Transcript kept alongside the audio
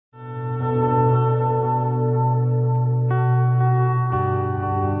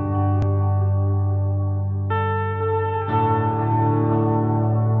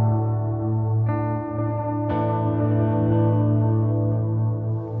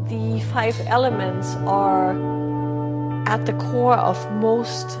5 elements are at the core of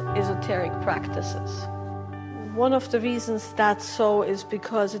most esoteric practices. One of the reasons that's so is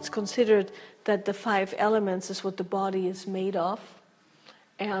because it's considered that the 5 elements is what the body is made of.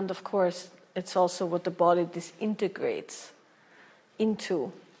 And of course, it's also what the body disintegrates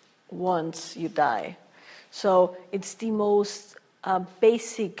into once you die. So it's the most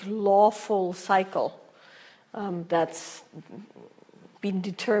basic lawful cycle that's been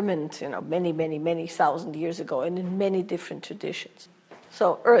determined, many thousand years ago, and in many different traditions.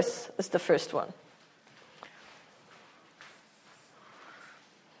 So earth is the first one.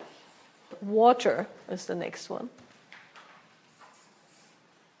 Water is the next one.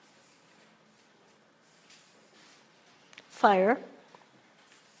 Fire.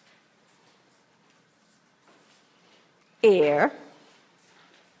 Air.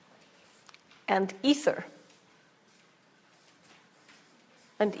 And ether.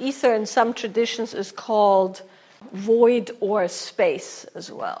 And ether in some traditions is called void or space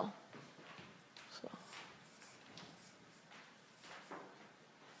as well. So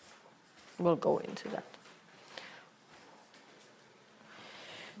we'll go into that.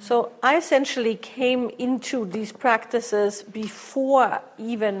 So I essentially came into these practices before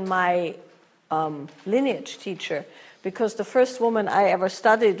even my lineage teacher, because the first woman I ever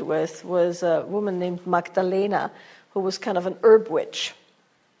studied with was a woman named Magdalena, who was kind of an herb witch.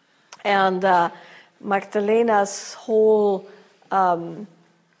 And Magdalena's whole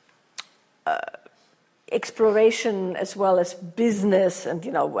exploration as well as business, and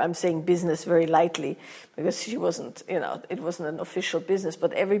I'm saying business very lightly because she wasn't, it wasn't an official business,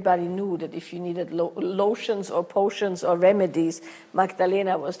 but everybody knew that if you needed lotions or potions or remedies,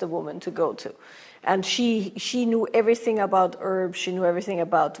 Magdalena was the woman to go to. And she knew everything about herbs, she knew everything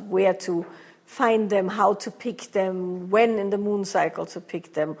about where to find them, how to pick them, when in the moon cycle to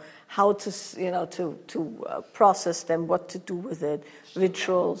pick them, how to process them, what to do with it,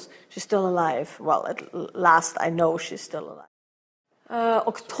 rituals. She's still alive. Well, at last I know she's still alive.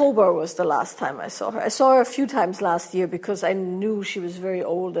 October was the last time I saw her. I saw her a few times last year because I knew she was very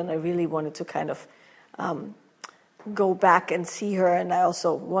old and I really wanted to kind of go back and see her. And I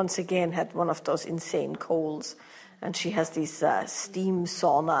also, once again, had one of those insane colds. And she has these steam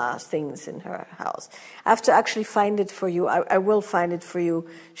sauna things in her house. I have to actually find it for you. I will find it for you.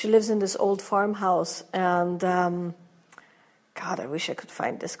 She lives in this old farmhouse. And, God, I wish I could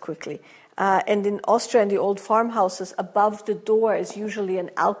find this quickly. And in Austria, in the old farmhouses, above the door is usually an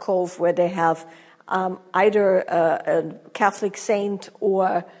alcove where they have either a Catholic saint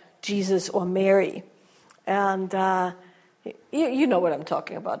or Jesus or Mary. And you know what I'm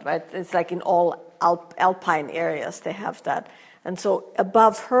talking about, right? It's like in all alpine areas they have that. And so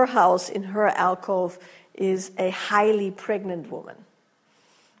above her house, in her alcove, is a highly pregnant woman.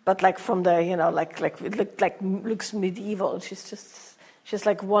 But like from the, it looks medieval. She's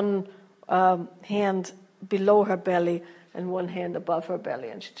like one hand below her belly and one hand above her belly,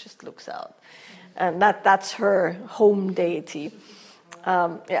 and she just looks out. And that's her home deity.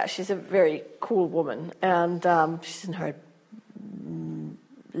 She's a very cool woman, and she's in her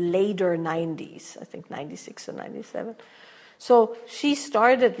later 90s, I think 96 or 97. So she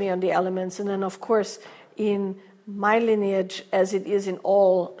started me on the elements, and then of course in my lineage, as it is in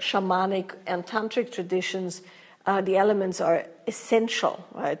all shamanic and tantric traditions, the elements are essential,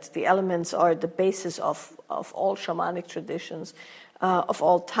 right? The elements are the basis of all shamanic traditions, of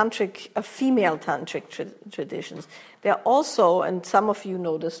all tantric, female tantric traditions. They're also, and some of you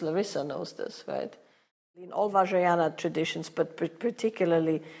know this, Larissa knows this, right? In all Vajrayana traditions, but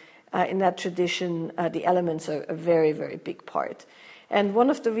particularly in that tradition, the elements are a very, very big part. And one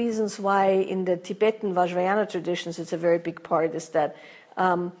of the reasons why in the Tibetan Vajrayana traditions it's a very big part is that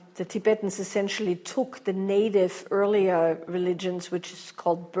the Tibetans essentially took the native earlier religions, which is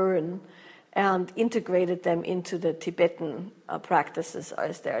called Burn, and integrated them into the Tibetan practices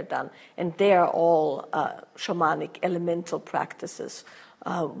as they are done. And they are all shamanic elemental practices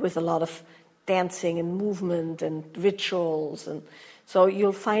with a lot of dancing and movement and rituals. And so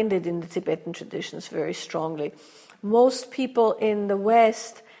you'll find it in the Tibetan traditions very strongly. Most people in the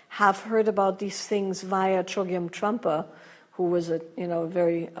West have heard about these things via Chogyam Trungpa, who was a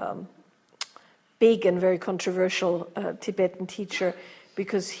very big and very controversial Tibetan teacher,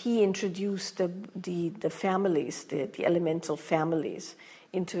 because he introduced the families, the elemental families,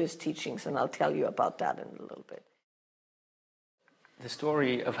 into his teachings, and I'll tell you about that in a little bit. The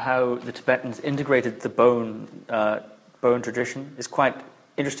story of how the Tibetans integrated the bone tradition is quite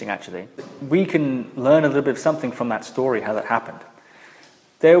interesting, actually. We can learn a little bit of something from that story, how that happened.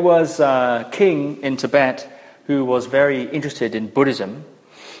 There was a king in Tibet who was very interested in Buddhism,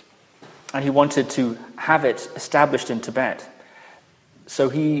 and he wanted to have it established in Tibet. So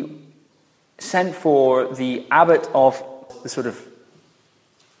he sent for the abbot of the sort of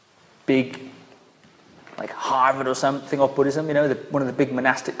big, like Harvard or something of Buddhism, one of the big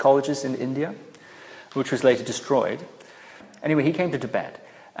monastic colleges in India, which was later destroyed. Anyway, he came to Tibet,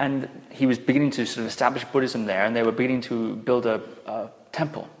 and he was beginning to sort of establish Buddhism there, and they were beginning to build a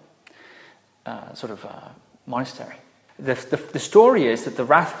temple, sort of a monastery. The story is that the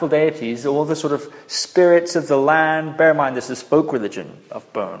wrathful deities, all the sort of spirits of the land, bear in mind this is folk religion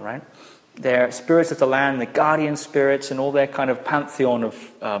of Boehm, right? They're spirits of the land, the guardian spirits, and all their kind of pantheon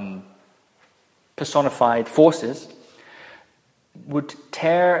of personified forces would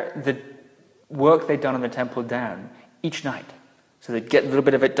tear the work they'd done in the temple down each night. So they'd get a little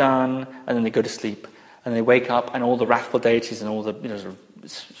bit of it done, and then they go to sleep, and they wake up, and all the wrathful deities and all the sort of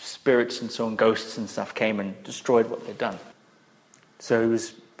spirits and so on, ghosts and stuff, came and destroyed what they'd done. So it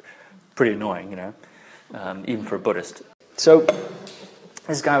was pretty annoying, even for a Buddhist. So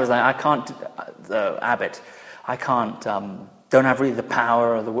this guy was like, I can't, the abbot, I can't, don't have really the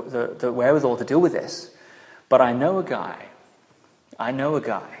power or the wherewithal to deal with this, but I know a guy.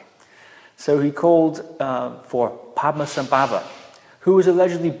 So he called for Padmasambhava, who was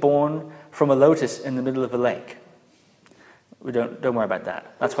allegedly born from a lotus in the middle of a lake. We don't worry about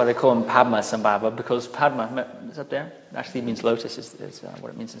that. That's why they call him Padmasambhava, because Padma is up there. Actually, it means lotus is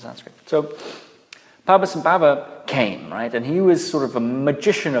what it means in Sanskrit. So Padmasambhava came, right, and he was sort of a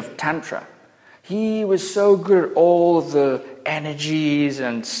magician of Tantra. He was so good at all of the energies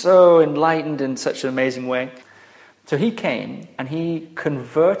and so enlightened in such an amazing way. So he came and he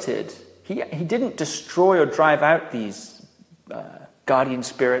converted. He didn't destroy or drive out these guardian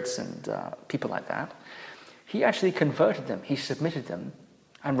spirits and people like that. He actually converted them, he submitted them,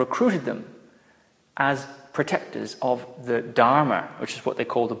 and recruited them as protectors of the Dharma, which is what they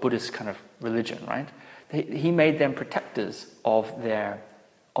call the Buddhist kind of religion, right? He made them protectors of the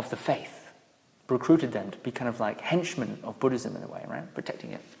faith, recruited them to be kind of like henchmen of Buddhism in a way, right?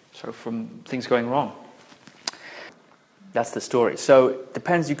 Protecting it sort of from things going wrong. That's the story. So it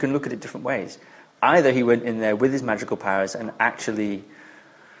depends, you can look at it different ways. Either he went in there with his magical powers and actually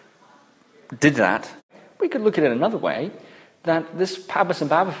did that. We could look at it another way, that this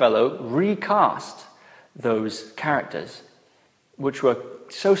Padmasambhava fellow recast those characters, which were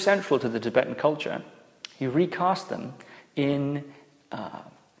so central to the Tibetan culture. He recast them in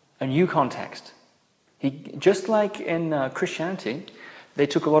a new context. Just like in Christianity, they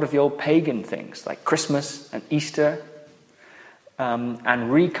took a lot of the old pagan things, like Christmas and Easter,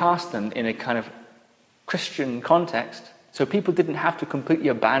 and recast them in a kind of Christian context, so people didn't have to completely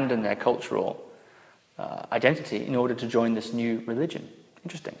abandon their cultural identity in order to join this new religion.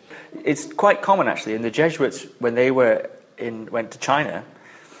 Interesting. It's quite common, actually, in the Jesuits, when they went to China,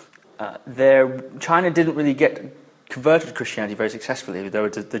 China didn't really get converted to Christianity very successfully.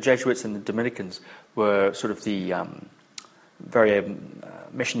 The Jesuits and the Dominicans were sort of the very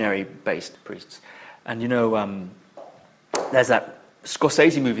missionary-based priests. And there's that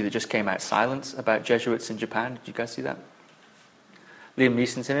Scorsese movie that just came out, Silence, about Jesuits in Japan. Did you guys see that? Liam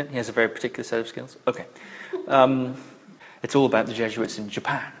Neeson's in it. He has a very particular set of skills. Okay. It's all about the Jesuits in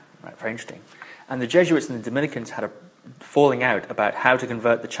Japan. Right, very interesting. And the Jesuits and the Dominicans had a falling out about how to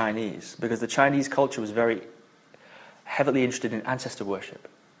convert the Chinese, because the Chinese culture was very heavily interested in ancestor worship.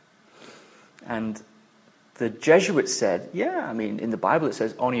 And the Jesuits said, in the Bible it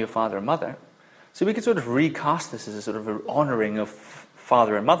says, honor your father and mother. So we could sort of recast this as a sort of an honoring of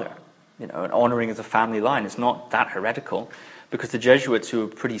father and mother, an honoring of the family line. It's not that heretical, because the Jesuits, who were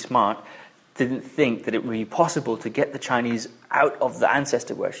pretty smart, didn't think that it would be possible to get the Chinese out of the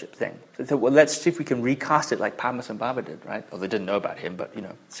ancestor worship thing. So they thought, well, let's see if we can recast it like Padmasambhava did, right? Well, they didn't know about him, but,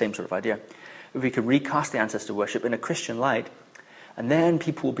 same sort of idea. If we could recast the ancestor worship in a Christian light, and then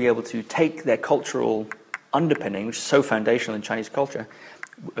people will be able to take their cultural underpinning, which is so foundational in Chinese culture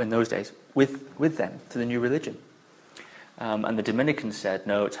in those days, with them to the new religion. And the Dominicans said,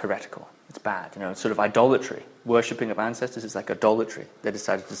 no, it's heretical. It's bad. It's sort of idolatry. Worshipping of ancestors is like idolatry. They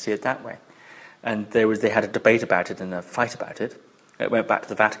decided to see it that way. And they had a debate about it and a fight about it. It went back to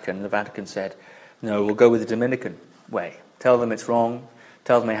the Vatican, and the Vatican said, no, we'll go with the Dominican way. Tell them it's wrong.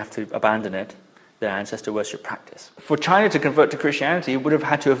 Tell them they have to abandon it, their ancestor worship practice. For China to convert to Christianity, it would have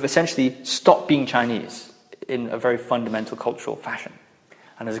had to have essentially stopped being Chinese in a very fundamental cultural fashion.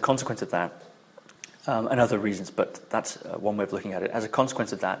 And as a consequence of that, and other reasons, but that's one way of looking at it. As a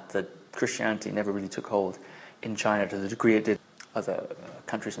consequence of that, the Christianity never really took hold in China to the degree it did other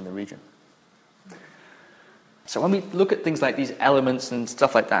countries in the region. So when we look at things like these elements and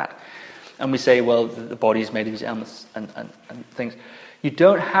stuff like that, and we say, well, the body is made of these elements and things. You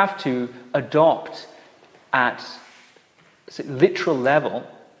don't have to adopt at literal level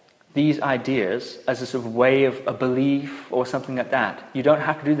these ideas as a sort of way of a belief or something like that. You don't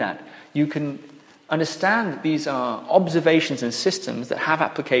have to do that. You can understand that these are observations and systems that have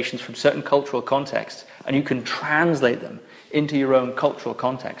applications from certain cultural contexts, and you can translate them into your own cultural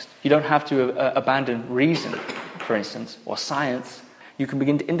context. You don't have to abandon reason, for instance, or science. You can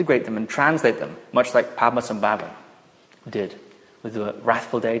begin to integrate them and translate them, much like Padmasambhava did with the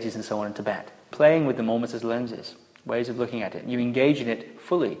wrathful deities and so on in Tibet, playing with them almost as lenses, ways of looking at it. You engage in it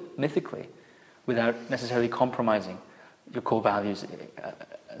fully, mythically, without necessarily compromising your core values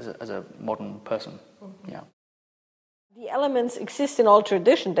as a modern person. Yeah. The elements exist in all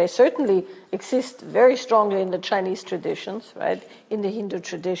traditions. They certainly exist very strongly in the Chinese traditions, right? In the Hindu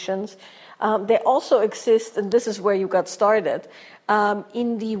traditions. They also exist, and this is where you got started,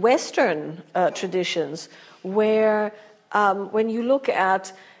 in the Western traditions, where when you look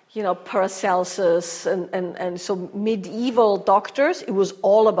at, Paracelsus and so medieval doctors, it was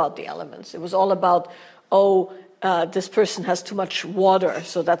all about the elements. It was all about, this person has too much water,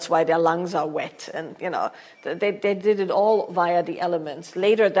 so that's why their lungs are wet. And, they did it all via the elements.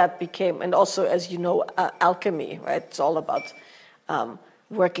 Later that became, and also, as you know, alchemy, right? It's all about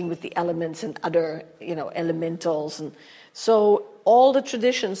working with the elements and other, elementals. And so all the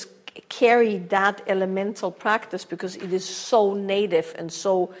traditions carry that elemental practice because it is so native and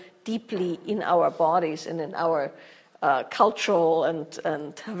so deeply in our bodies and in our cultural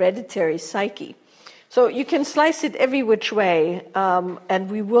and hereditary psyche. So you can slice it every which way, and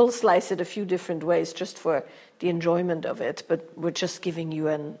we will slice it a few different ways just for the enjoyment of it, but we're just giving you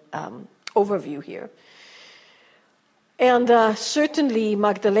an overview here. And certainly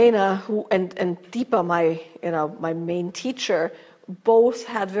Magdalena, and Deepa, my main teacher, both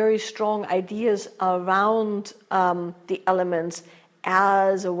had very strong ideas around the elements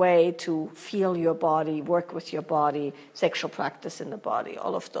as a way to feel your body, work with your body, sexual practice in the body,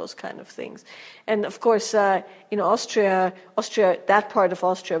 all of those kind of things. And of course, Austria, that part of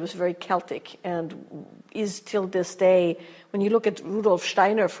Austria was very Celtic and is till this day. When you look at Rudolf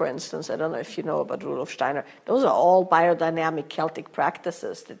Steiner, for instance, I don't know if you know about Rudolf Steiner, those are all biodynamic Celtic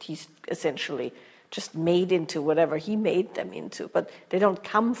practices that he's essentially just made into whatever he made them into, but they don't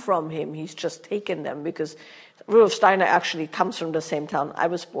come from him. He's just taken them because Rudolf Steiner actually comes from the same town I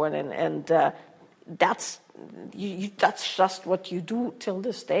was born in, and that's just what you do till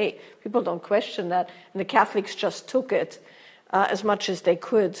this day. People don't question that, and the Catholics just took it as much as they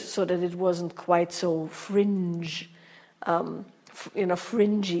could, so that it wasn't quite so fringy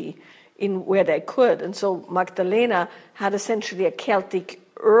in where they could. And so Magdalena had essentially a Celtic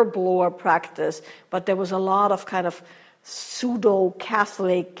herb lore practice, but there was a lot of kind of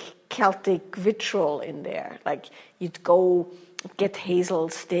pseudo-Catholic Celtic ritual in there. Like you'd go get hazel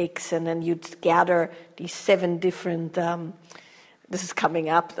sticks and then you'd gather these 7 different, this is coming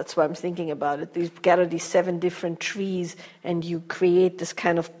up, that's why I'm thinking about it, you gather these 7 different trees and you create this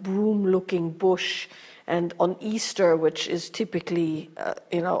kind of broom-looking bush. And on Easter, which is typically,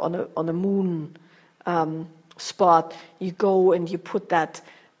 on a moon spot, you go and you put that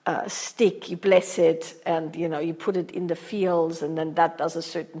stick, you bless it, and you put it in the fields, and then that does a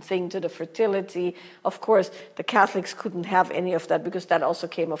certain thing to the fertility. Of course, the Catholics couldn't have any of that because that also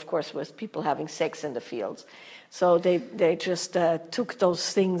came, of course, with people having sex in the fields. So they just took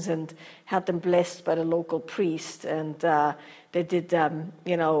those things and had them blessed by the local priest, and they did,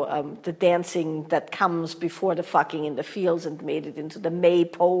 the dancing that comes before the fucking in the fields and made it into the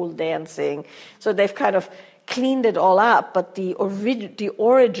maypole dancing. So they've kind of cleaned it all up, but the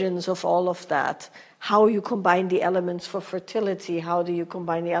origins of all of that, how you combine the elements for fertility, how do you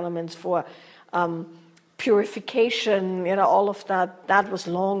combine the elements for purification, all of that was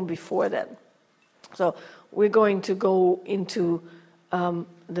long before then. So we're going to go into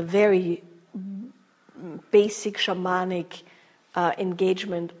the very basic shamanic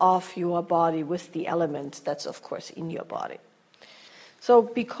engagement of your body with the element that's, of course, in your body. So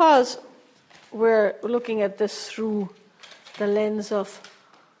because we're looking at this through the lens of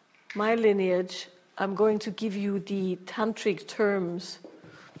my lineage, I'm going to give you the tantric terms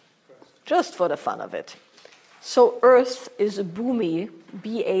just for the fun of it. So earth is Bhumi,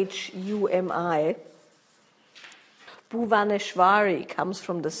 Bhumi. Bhuvaneshwari comes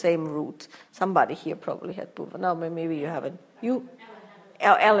from the same root. Somebody here probably had Bhuvan. No, maybe you haven't. You?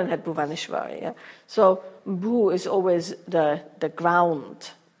 Ellen had Bhuvaneshwari, yeah. So Bhu is always the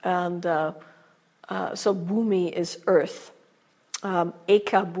ground. And so Bhumi is earth.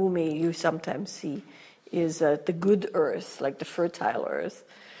 Eka Bhumi, you sometimes see, is the good earth, like the fertile earth.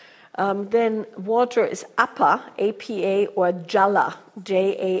 Then water is apa, A-P-A, or jala,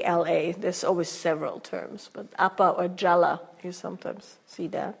 J-A-L-A. There's always several terms, but apa or jala, you sometimes see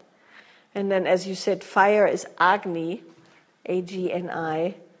that. And then, as you said, fire is agni,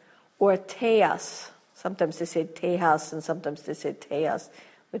 A-G-N-I, or tejas. Sometimes they say tejas, and sometimes they say tejas,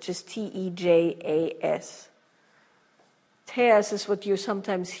 which is T-E-J-A-S. Tejas is what you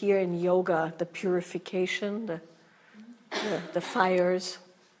sometimes hear in yoga, the purification, the fires.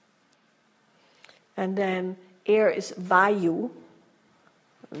 And then air is vayu,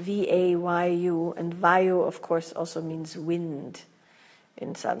 V-A-Y-U, and vayu, of course, also means wind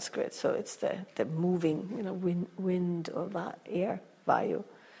in Sanskrit. So it's the moving, wind or air, vayu.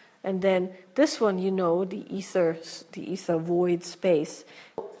 And then this one, the ether void space,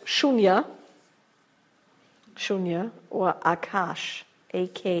 shunya, or akash,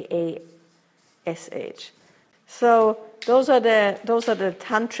 A-K-A-S-H. So those are the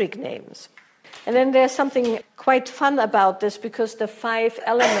tantric names. And then there's something quite fun about this, because the 5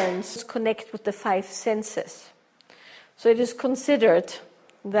 elements connect with the 5 senses. So it is considered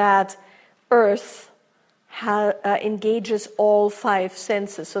that earth engages all 5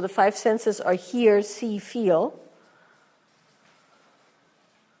 senses. So the 5 senses are hear, see, feel.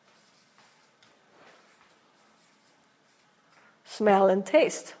 Smell and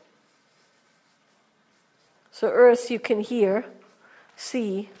taste. So earth you can hear,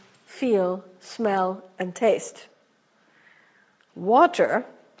 see, feel, smell, and taste. Water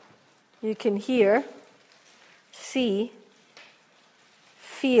you can hear, see,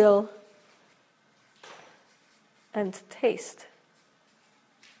 feel, and taste.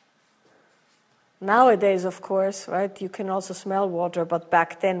 Nowadays, of course, right, you can also smell water, but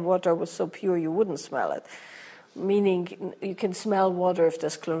back then water was so pure you wouldn't smell it. Meaning you can smell water if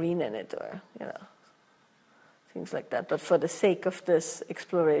there's chlorine in it, or things like that. But for the sake of this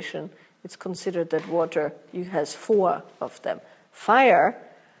exploration, it's considered that water has 4 of them. Fire,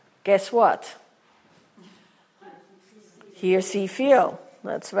 guess what? Hear, see, feel.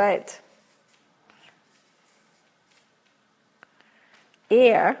 That's right.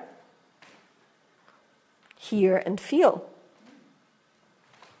 Air, hear and feel.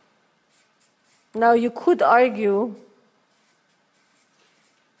 Now you could argue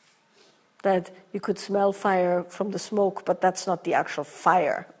that you could smell fire from the smoke, but that's not the actual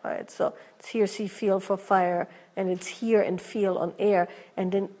fire, right? So it's hear, see, feel for fire, and it's hear and feel on air.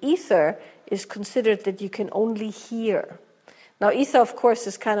 And then ether is considered that you can only hear. Now ether, of course,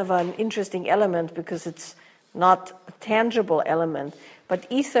 is kind of an interesting element because it's not a tangible element, but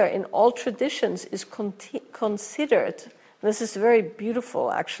ether in all traditions is considered, this is very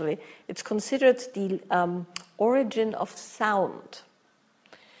beautiful actually, it's considered the origin of sound.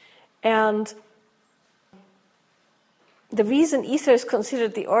 And the reason ether is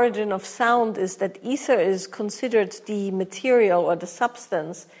considered the origin of sound is that ether is considered the material or the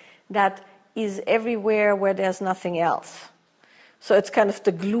substance that is everywhere where there's nothing else. So it's kind of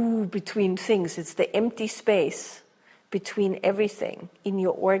the glue between things. It's the empty space between everything, in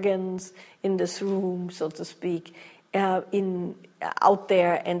your organs, in this room, so to speak, out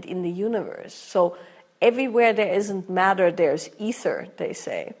there and in the universe. So everywhere there isn't matter, there's ether, they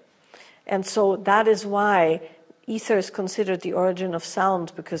say. And so that is why ether is considered the origin of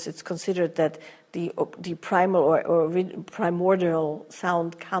sound, because it's considered that the primal or primordial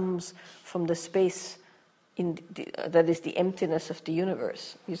sound comes from the space that is the emptiness of the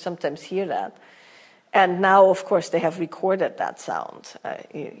universe. You sometimes hear that. And now, of course, they have recorded that sound.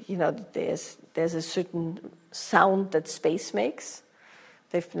 There's a certain sound that space makes.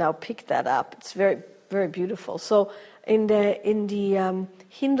 They've now picked that up. It's very, very beautiful. So in the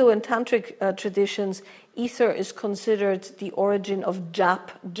Hindu and Tantric traditions, ether is considered the origin of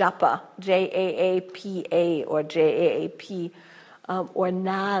japa, J-A-A-P-A, or J-A-A-P, or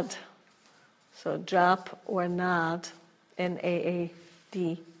nad. So jap or nad,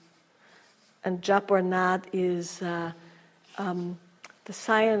 N-A-A-D. And jap or nad is the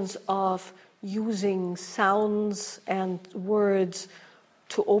science of using sounds and words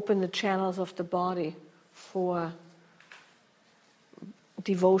to open the channels of the body for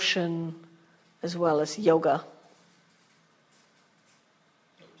devotion as well as yoga.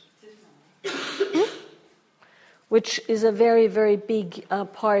 Which is a very, very big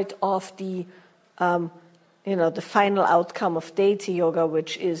part of the the final outcome of deity yoga,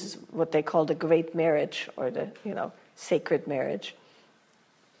 which is what they call the great marriage, or the sacred marriage,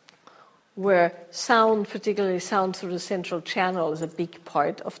 where sound, particularly sound through the central channel, is a big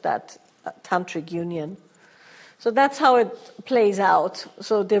part of that tantric union. So that's how it plays out.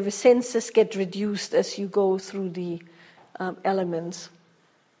 So the senses get reduced as you go through the elements.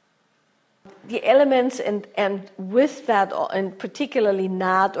 The elements, and with that, and particularly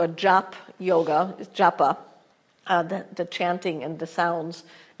Nat or Jap yoga, Japa, the chanting and the sounds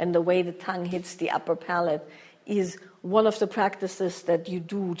and the way the tongue hits the upper palate is one of the practices that you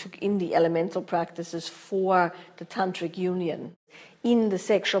do in the elemental practices for the tantric union. In the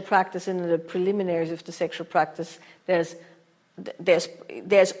sexual practice, in the preliminaries of the sexual practice, there's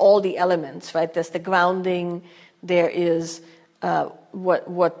all the elements, right? There's the grounding, there is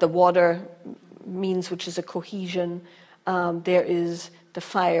what the water means, which is a cohesion. There is the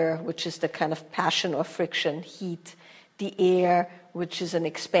fire, which is the kind of passion or friction, heat. The air, which is an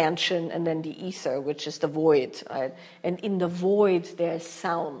expansion, and then the ether, which is the void. Right? And in the void, there's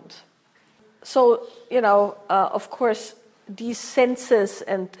sound. So, of course, these senses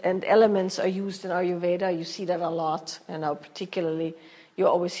and elements are used in Ayurveda. You see that a lot, particularly you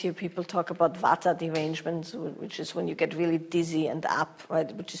always hear people talk about vata derangements, which is when you get really dizzy and up,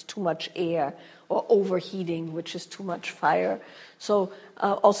 right, which is too much air, or overheating, which is too much fire. So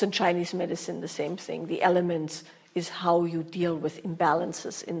also in Chinese medicine, the same thing. The elements is how you deal with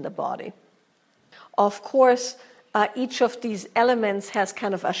imbalances in the body. Of course, each of these elements has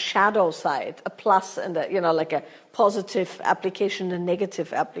kind of a shadow side, a plus and like a positive application, a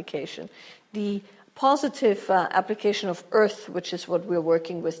negative application. The positive application of earth, which is what we're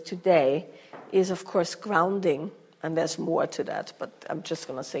working with today, is of course grounding, and there's more to that, but I'm just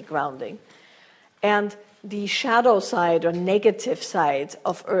going to say grounding. And the shadow side or negative side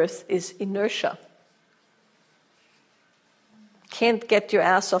of earth is inertia. Can't get your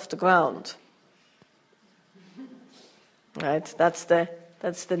ass off the ground. Right? That's the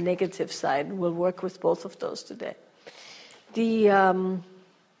negative side. We'll work with both of those today. The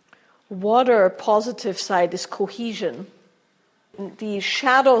water positive side is cohesion. The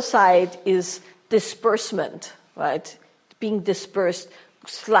shadow side is disbursement, right? Being dispersed,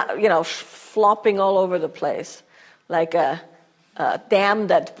 flopping all over the place, like a dam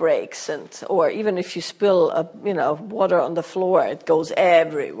that breaks, or even if you spill water on the floor, it goes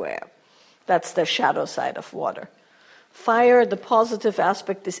everywhere. That's the shadow side of water. Fire, the positive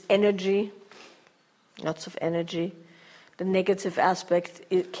aspect is energy, lots of energy. The negative aspect,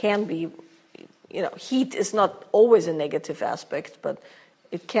 it can be, heat is not always a negative aspect, but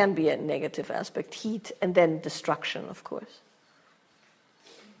it can be a negative aspect. Heat, and then destruction, of course.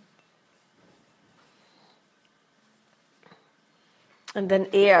 And then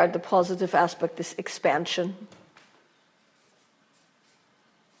air, the positive aspect is expansion.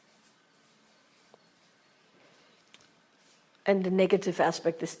 And the negative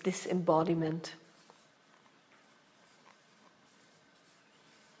aspect is disembodiment.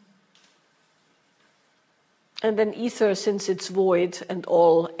 And then ether, since it's void and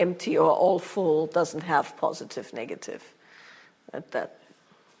all empty or all full, doesn't have positive, negative.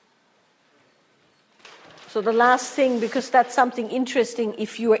 So the last thing, because that's something interesting,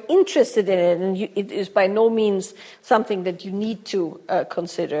 if you are interested in it, and it is by no means something that you need to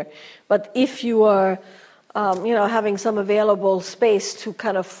consider, but if you are having some available space to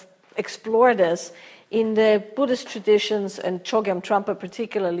kind of explore this, in the Buddhist traditions, and Chogyam Trungpa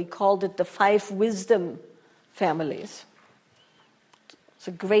particularly called it the 5 wisdom families. It's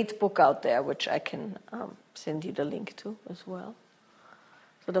a great book out there, which I can send you the link to as well.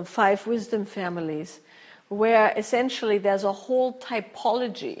 So the 5 wisdom families, where essentially there's a whole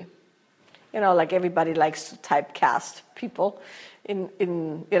typology. Like everybody likes to typecast people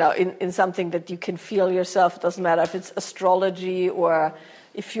in something that you can feel yourself. It doesn't matter if it's astrology or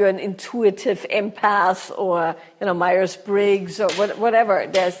if you're an intuitive empath or Myers-Briggs or whatever.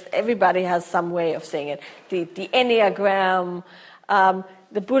 Everybody has some way of saying it. The Enneagram.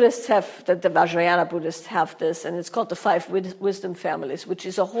 The Buddhists have, the Vajrayana Buddhists have this, and it's called the 5 wisdom families, which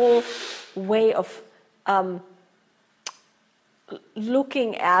is a whole way of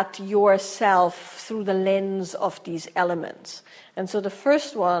looking at yourself through the lens of these elements. And so the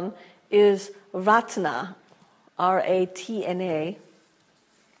first one is Ratna, R-A-T-N-A.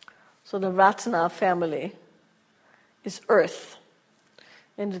 So the Ratna family is earth,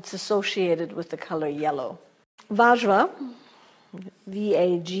 and it's associated with the color yellow. Vajra,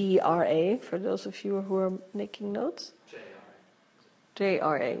 V-A-G-R-A, for those of you who are making notes.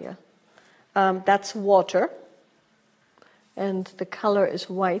 J-R-A, yeah. That's water, and the color is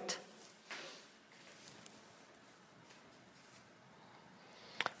white.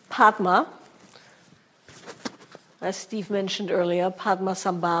 Padma, as Steve mentioned earlier, Padma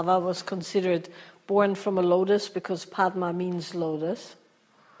Sambhava was considered born from a lotus because Padma means lotus.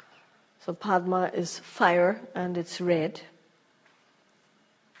 So Padma is fire, and it's red.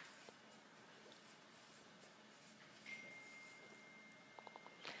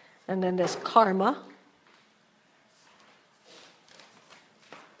 And then there's karma,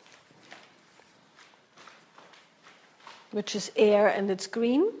 which is air and it's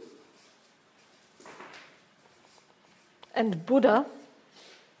green. And Buddha,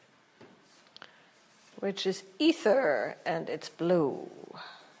 which is ether and it's blue.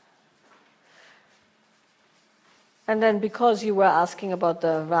 And then because you were asking about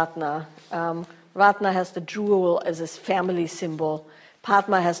the Ratna, Ratna has the jewel as a family symbol.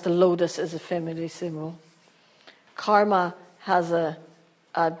 Padma has the lotus as a family symbol. Karma has a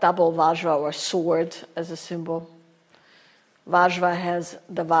double Vajra or sword as a symbol. Vajra has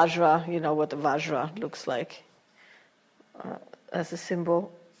the Vajra, you know what the Vajra looks like, as a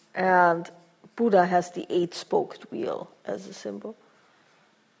symbol. And Buddha has the 8-spoked wheel as a symbol.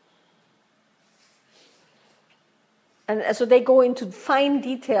 And so they go into fine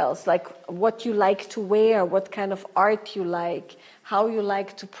details, like what you like to wear, what kind of art you like, how you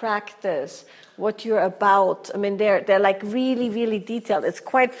like to practice, what you're about. I mean, they're like really, really detailed. It's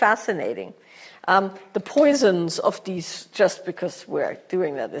quite fascinating. The poisons of these, just because we're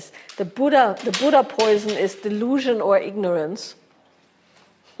doing that, is the Buddha poison is delusion or ignorance.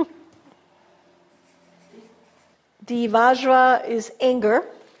 The Vajra is anger.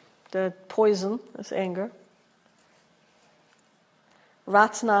 The poison is anger.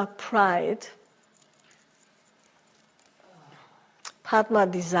 Ratna, pride. Padma,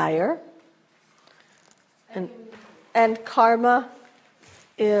 desire. And karma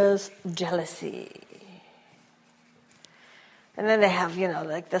is jealousy. And then they have,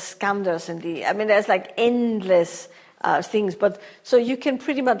 like the skandhas and there's like endless things. But so you can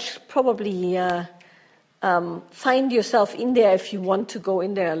pretty much probably find yourself in there if you want to go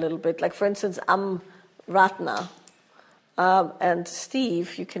in there a little bit. Like, for instance, I'm Ratna. And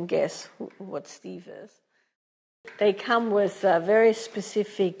Steve, you can guess what Steve is. They come with very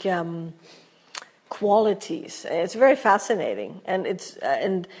specific qualities. It's very fascinating, and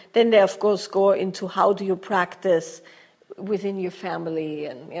and then they of course go into how do you practice within your family,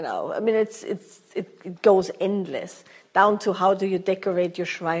 and it goes endless down to how do you decorate your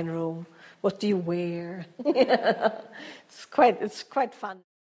shrine room, what do you wear. It's quite fun.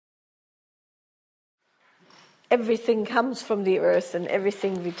 Everything comes from the earth and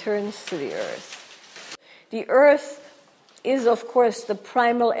everything returns to the earth. The earth is, of course, the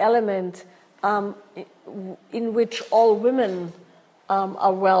primal element in which all women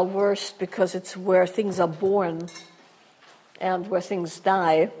are well versed, because it's where things are born and where things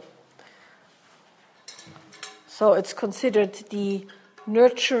die. So it's considered the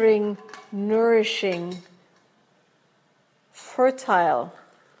nurturing, nourishing, fertile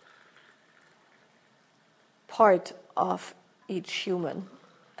part of each human,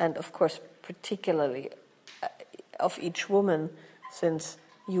 and of course particularly of each woman, since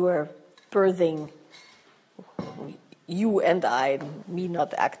you are birthing, you and I, me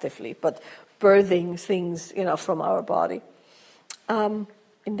not actively, but birthing things, from our body. In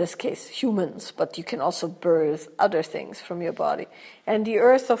this case, humans, but you can also birth other things from your body. And the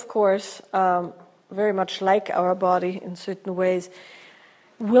earth, of course, very much like our body in certain ways,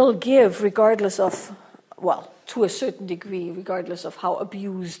 will give regardless of, to a certain degree, regardless of how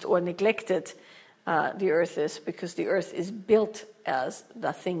abused or neglected the earth is, because the earth is built as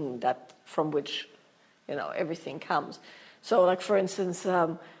the thing that from which, everything comes. So, like, for instance,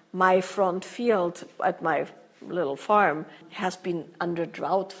 my front field at my little farm has been under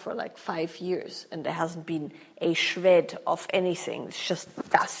drought for like 5 years, and there hasn't been a shred of anything. It's just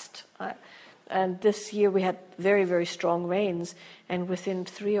dust. And this year we had very, very strong rains, and within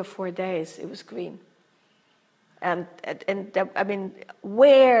 3 or 4 days it was green. And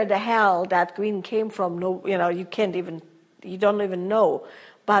where the hell that green came from? No, you don't even know.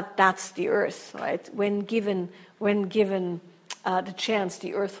 But that's the earth, right? When given the chance,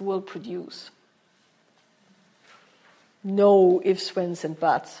 the earth will produce. No ifs, whens, and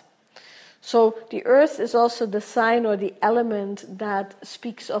buts. So the earth is also the sign or the element that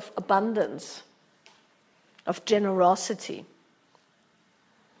speaks of abundance, of generosity.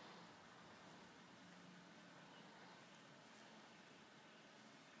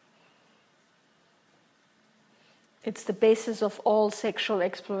 It's the basis of all sexual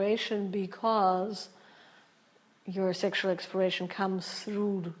exploration, because your sexual exploration comes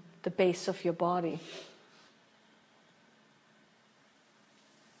through the base of your body.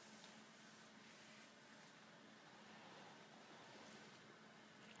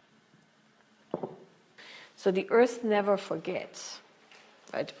 So the earth never forgets,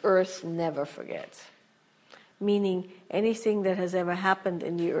 right? Earth never forgets. Meaning anything that has ever happened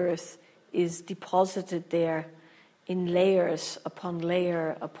in the earth is deposited there in layers upon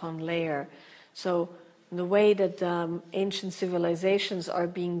layer upon layer. So the way that ancient civilizations are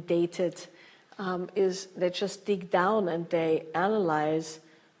being dated is they just dig down and they analyze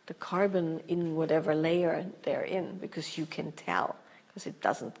the carbon in whatever layer they're in, because you can tell, because it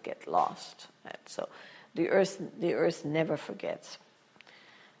doesn't get lost. Right? So the earth never forgets.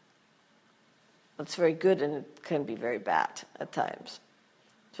 That's very good, and it can be very bad at times.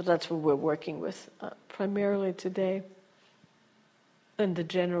 So that's what we're working with primarily today, and the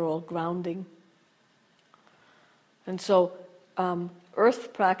general grounding. And so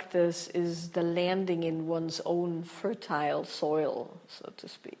earth practice is the landing in one's own fertile soil, so to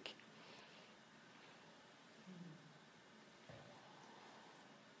speak.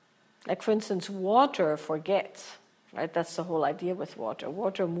 Like, for instance, water forgets, right? That's the whole idea with water.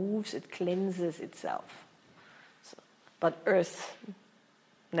 Water moves, it cleanses itself. So, but earth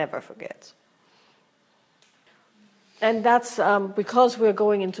never forgets. And that's because we're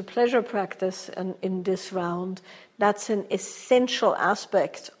going into pleasure practice and in this round, that's an essential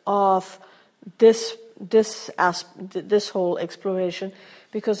aspect of this whole exploration,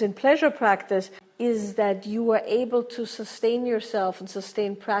 because in pleasure practice is that you are able to sustain yourself and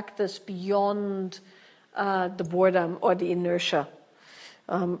sustain practice beyond the boredom or the inertia.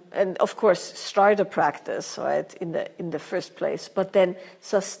 And of course, start a practice, right, in the first place, but then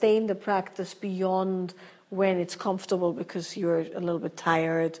sustain the practice beyond when it's comfortable because you're a little bit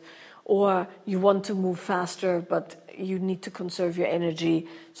tired, or you want to move faster, but you need to conserve your energy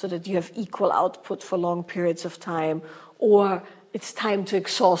so that you have equal output for long periods of time, or it's time to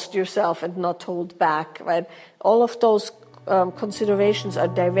exhaust yourself and not hold back, right? All of those considerations are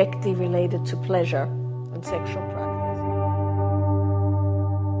directly related to pleasure and sexual practice.